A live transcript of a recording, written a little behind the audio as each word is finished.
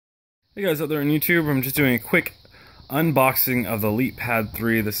Hey guys out there on YouTube, I'm just doing a quick unboxing of the LeapPad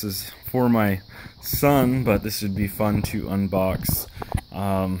 3. This is for my son, but this would be fun to unbox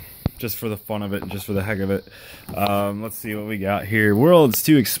just for the fun of it and just for the heck of it. Let's see what we got here. Worlds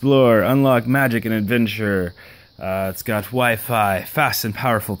to explore, unlock magic and adventure. It's got Wi-Fi, fast and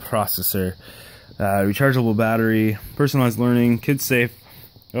powerful processor, rechargeable battery, personalized learning, kids safe.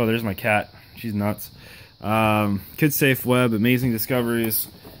 Oh, there's my cat. She's nuts. Kids safe web, amazing discoveries.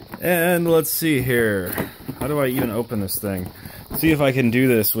 And let's see here. How do I even open this thing? See if I can do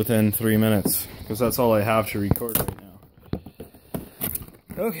this within 3 minutes, because that's all I have to record right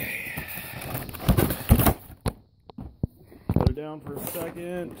now. Okay. Put her down for a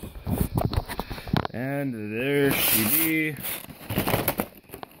second. And there she be.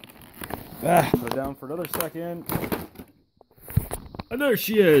 Put her down for another second. And there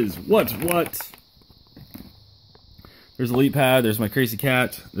she is. What? There's the LeapPad, there's my crazy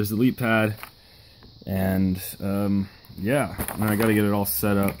cat, there's the LeapPad, and yeah, now I gotta get it all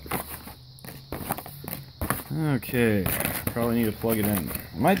set up. Okay, probably need to plug it in.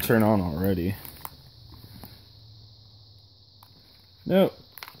 It might turn on already. Nope,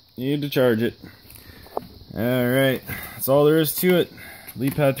 need to charge it. Alright, that's all there is to it.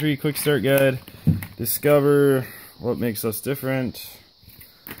 LeapPad 3 Quick Start Guide, discover what makes us different.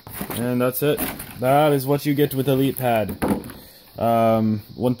 And that's it. That is what you get with the LeapPad.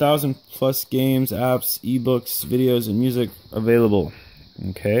 1,000 plus games, apps, ebooks, videos, and music available.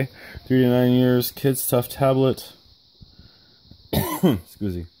 Okay. 3 to 9 years, kids tough tablet.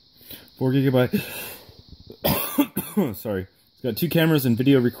 Excuse me. 4 gigabyte. Sorry. It's got 2 cameras and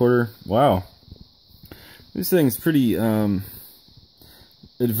video recorder. Wow. This thing's pretty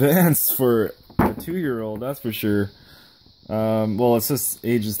advanced for a 2-year-old, that's for sure. Well, it says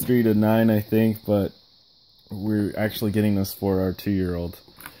ages 3 to 9, I think, but we're actually getting this for our 2-year-old.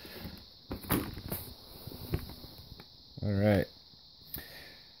 Alright.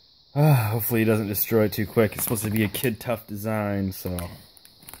 Hopefully he doesn't destroy it too quick. It's supposed to be a kid-tough design, so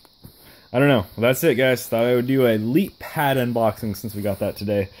I don't know. Well, that's it, guys. Thought I would do a LeapPad unboxing since we got that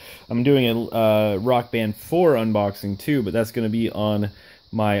today. I'm doing a Rock Band 4 unboxing too, but that's going to be on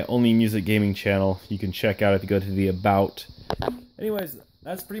my Only Music Gaming channel. You can check out if you go to the About. Anyways,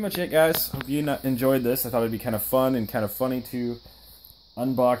 that's pretty much it, guys. Hope you enjoyed this. I thought it'd be kind of fun and kind of funny to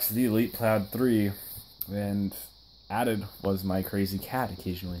unbox the LeapPad 3, and added was my crazy cat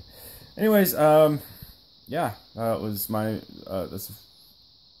occasionally. Anyways, yeah, it was my,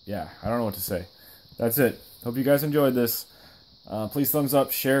 yeah, I don't know what to say. That's it. Hope you guys enjoyed this. Please thumbs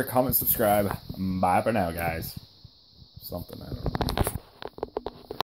up, share, comment, subscribe. Bye for now, guys. Something, I don't know.